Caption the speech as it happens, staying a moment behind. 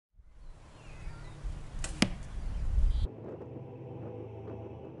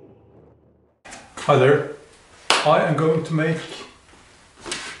Hi there, I am going to make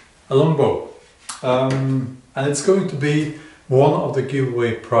a longbow and it's going to be one of the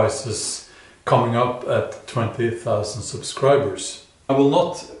giveaway prizes coming up at 20,000 subscribers. I will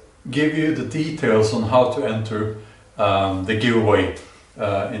not give you the details on how to enter the giveaway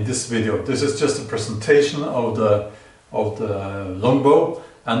in this video. This is just a presentation of the longbow,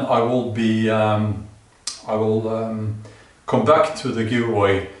 and I will come back to the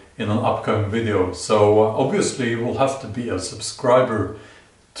giveaway in an upcoming video. So obviously you will have to be a subscriber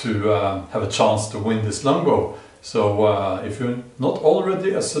to have a chance to win this longbow. So if you're not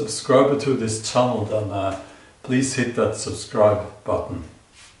already a subscriber to this channel, then please hit that subscribe button.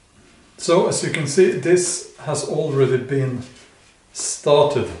 So as you can see, this has already been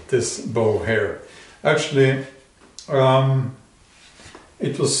started, this bow here. Actually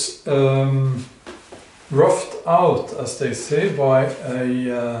it was roughed out, as they say, by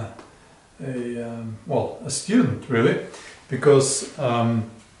a student, really, because I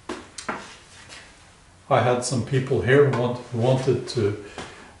had some people here who wanted to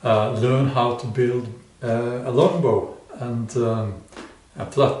learn how to build a longbow and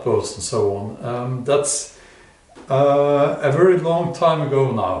flat bows and so on. That's a very long time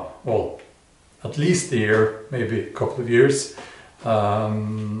ago now. Well, at least a year, maybe a couple of years,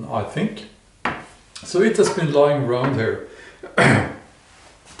 I think. So it has been lying around here.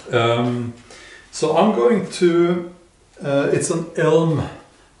 So I'm going to, it's an elm,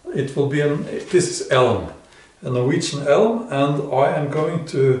 it will be this is elm, a Norwegian elm, and I am going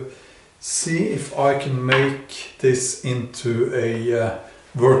to see if I can make this into a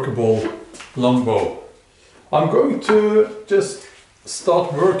workable longbow. I'm going to just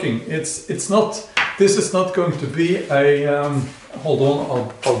start working. This is not going to be a, hold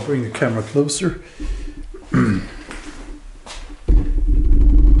on, I'll bring the camera closer.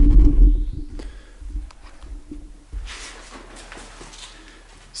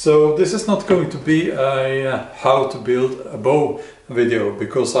 So this is not going to be a how to build a bow video,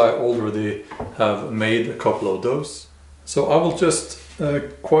 because I already have made a couple of those. So I will just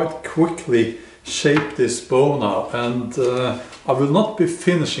quite quickly shape this bow now, and I will not be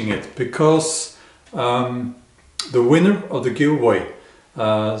finishing it because the winner of the giveaway,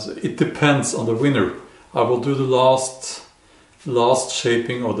 it depends on the winner. I will do the last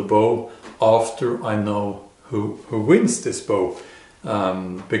shaping of the bow after I know who wins this bow,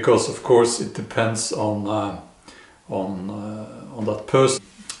 because of course it depends on that person.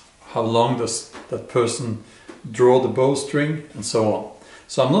 How long does that person draw the bowstring and so on.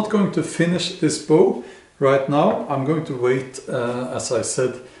 So I'm not going to finish this bow right now. I'm going to wait, as I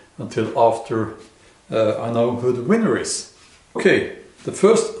said, until after I know who the winner is. Okay, the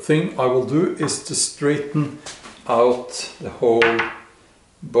first thing I will do is to straighten out the whole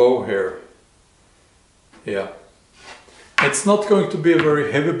bow here. Yeah, it's not going to be a very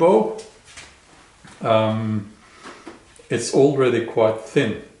heavy bow. It's already quite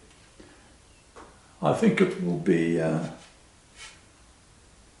thin. I think it will be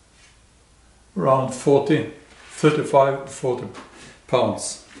around 35-40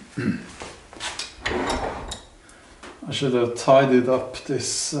 pounds. I should have tidied up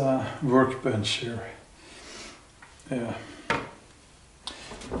this workbench here. Yeah.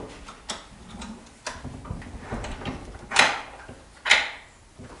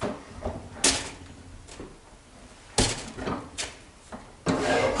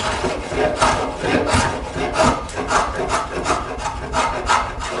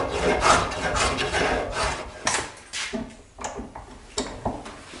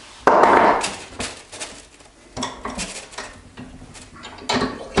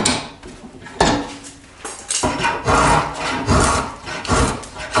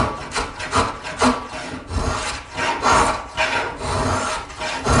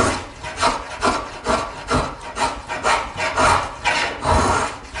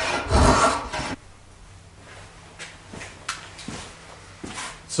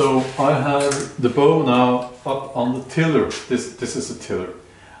 So I have the bow now up on the tiller. This is a tiller,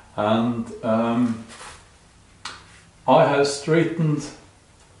 and I have straightened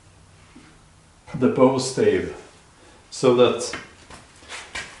the bow stave so that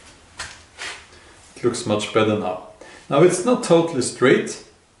it looks much better now. Now it's not totally straight.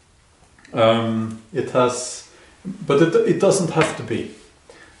 It doesn't have to be.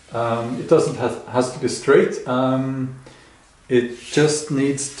 Has to be straight. It just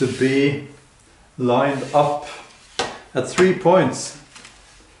needs to be lined up at 3 points,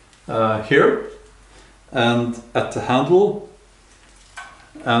 here, and at the handle,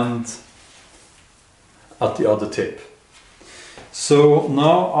 and at the other tip. So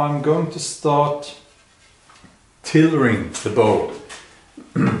now I'm going to start tillering the bow,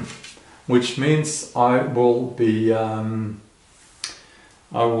 which means I will be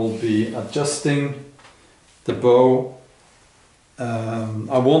adjusting the bow.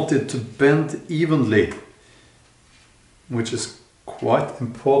 I want it to bend evenly, which is quite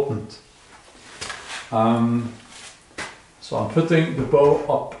important. So I'm putting the bow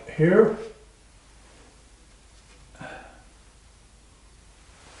up here.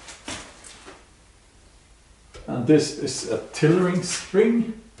 And this is a tillering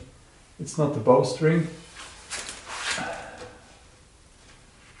string. It's not the bowstring.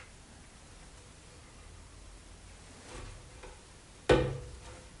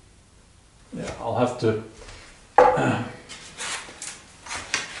 Yeah, I'll have to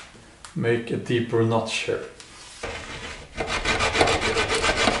make a deeper notch here.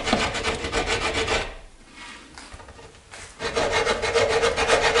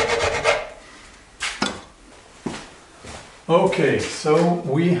 Okay, so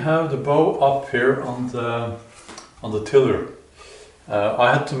we have the bow up here on the tiller.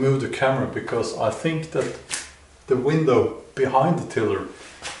 I had to move the camera because I think that the window behind the tiller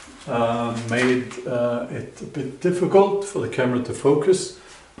made it a bit difficult for the camera to focus.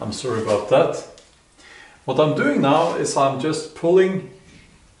 I'm sorry about that. What I'm doing now is I'm just pulling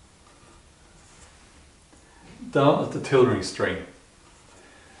down at the tillering string.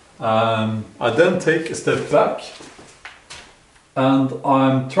 I then take a step back and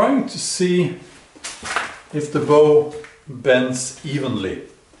I'm trying to see if the bow bends evenly,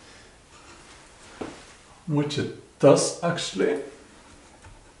 which it does actually.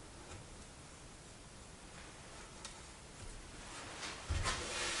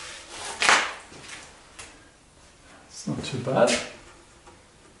 It's not too bad.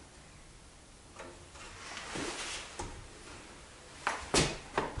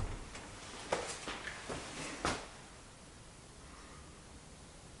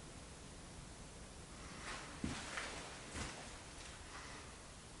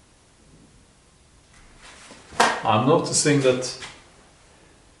 I'm noticing that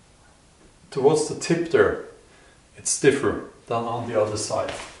towards the tip there, it's stiffer than on the other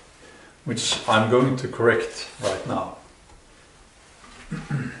side, which I'm going to correct right now.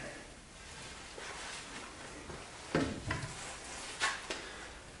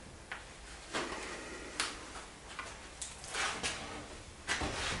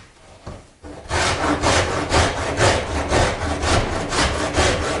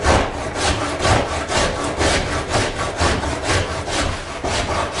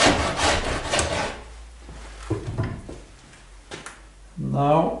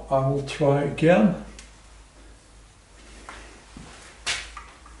 Now I will try again.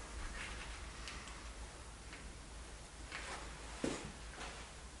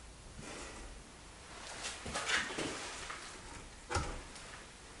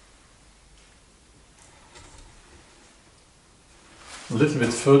 A little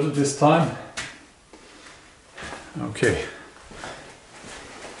bit further this time. Okay.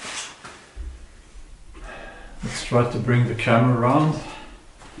 Let's try to bring the camera around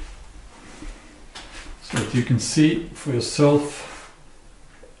so that you can see for yourself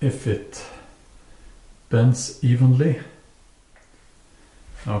if it bends evenly.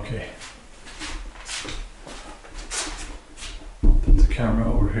 Okay. Put the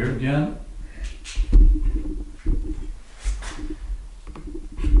camera over here again.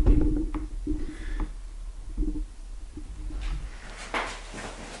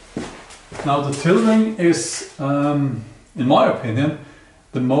 Now the tillering is, in my opinion,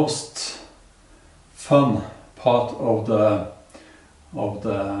 the most fun part of the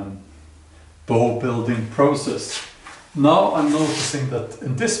bow building process. Now I'm noticing that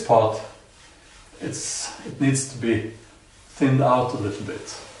in this part it needs to be thinned out a little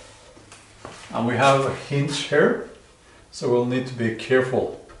bit. And we have a hinge here, so we'll need to be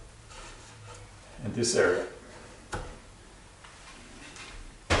careful in this area.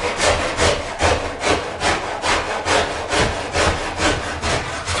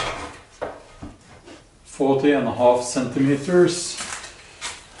 .40.5 centimeters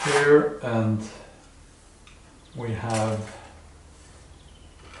here, and we have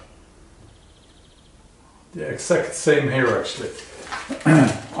the exact same here actually.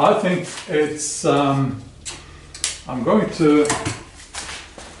 I think it's I'm going to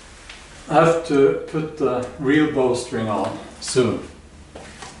have to put the real bowstring on soon.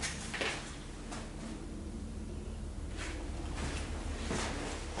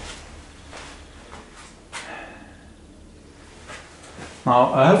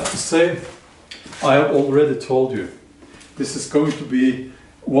 Now I have to say, I have already told you this is going to be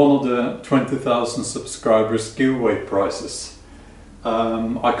one of the 20,000 subscribers giveaway prizes.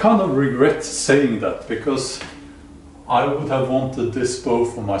 I kind of regret saying that because I would have wanted this bow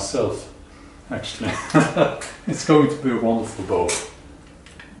for myself, actually. It's going to be a wonderful bow.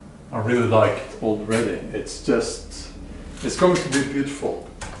 I really like it already. It's going to be beautiful.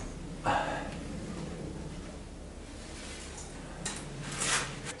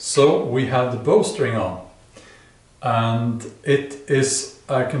 So we have the bowstring on, and it is,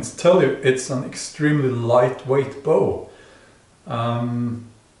 I can tell you, it's an extremely lightweight bow.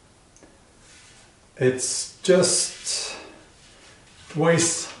 It's just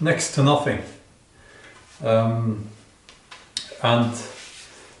weighs next to nothing, and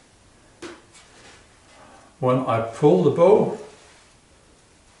when I pull the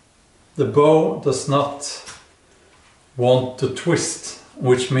bow does not want to twist,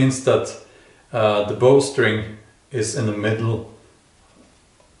 which means that the bowstring is in the middle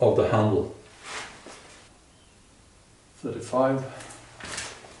of the handle. 35.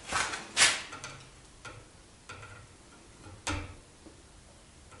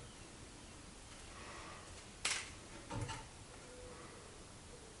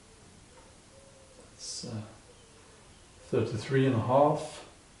 It's 33.5.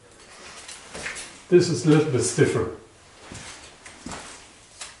 This is a little bit stiffer.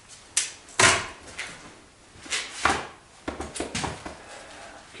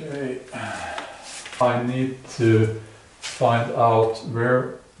 Okay, I need to find out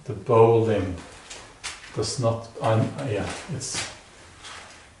where the bow limb does not, yeah,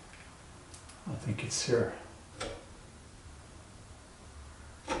 I think it's here,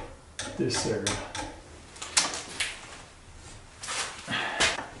 this area.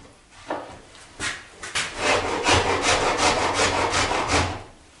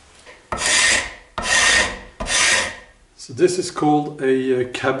 So this is called a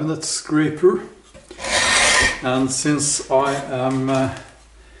cabinet scraper, and since I am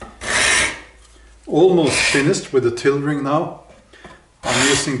almost finished with the tillering now, I'm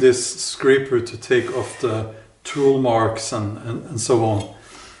using this scraper to take off the tool marks and so on.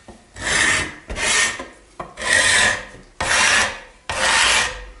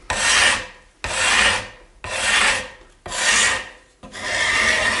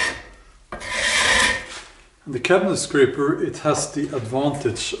 The cabinet scraper, it has the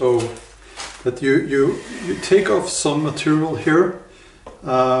advantage of that you take off some material here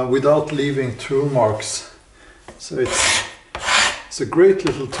without leaving tool marks. So it's a great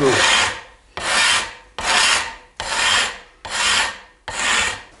little tool.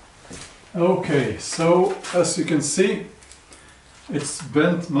 Okay, so as you can see, it's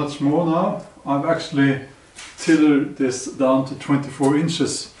bent much more now. I've actually tillered this down to 24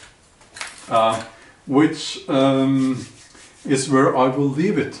 inches. Which is where I will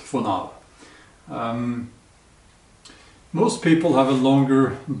leave it for now. Most people have a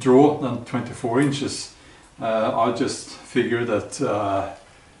longer draw than 24 inches. I just figure that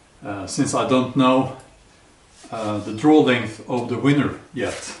since I don't know the draw length of the winner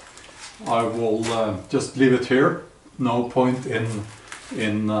yet, I will just leave it here. No point in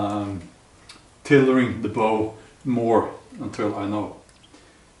tillering the bow more until I know.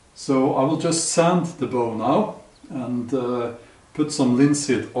 So I will just sand the bow now and put some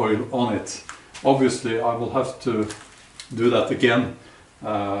linseed oil on it. Obviously I will have to do that again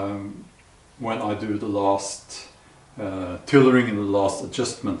when I do the last tillering and the last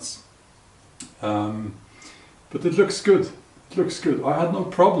adjustments. But it looks good. It looks good. I had no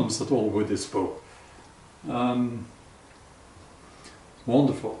problems at all with this bow.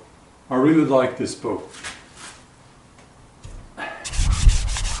 Wonderful. I really like this bow.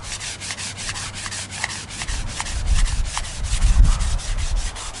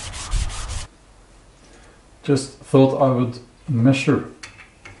 Just thought I would measure.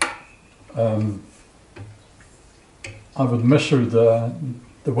 I would measure the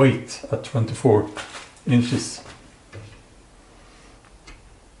weight at 24 inches.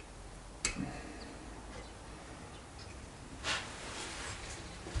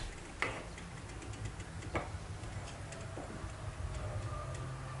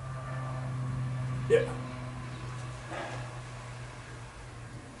 Yeah.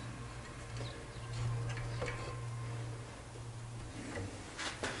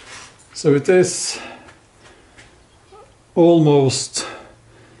 So it is almost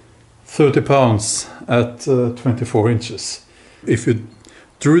 30 pounds at 24 inches. If you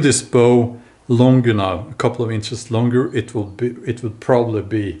drew this bow longer now, a couple of inches longer, it would probably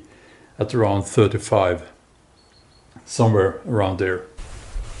be at around 35, somewhere around there.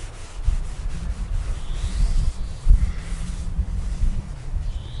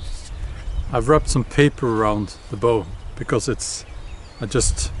 I've wrapped some paper around the bow because I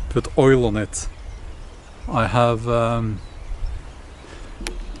just put oil on it. I have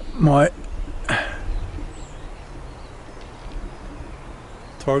my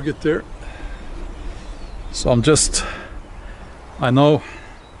target there, so I know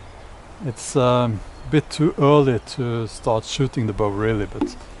it's a bit too early to start shooting the bow really,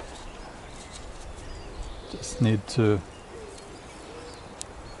 but just need to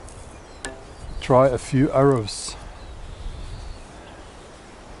try a few arrows.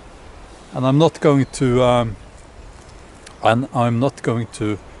 And I'm not going to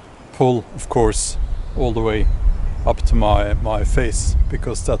pull, of course, all the way up to my face,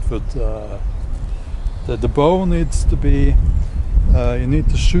 because that would the bow needs to be you need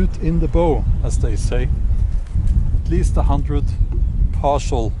to shoot in the bow, as they say, at least 100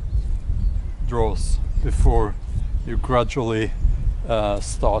 partial draws before you gradually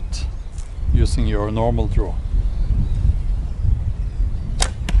start using your normal draw.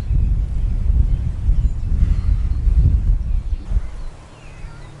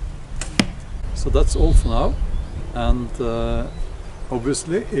 So that's all for now, and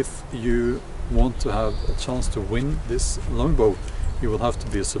obviously if you want to have a chance to win this longbow, you will have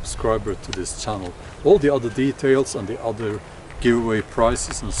to be a subscriber to this channel. All the other details and the other giveaway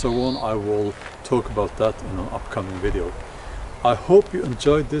prizes and so on, I will talk about that in an upcoming video. I hope you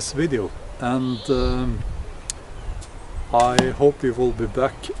enjoyed this video, and I hope you will be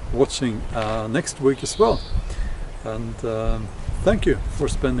back watching next week as well. And thank you for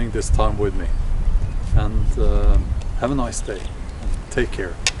spending this time with me, and have a nice day and take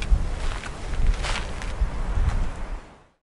care.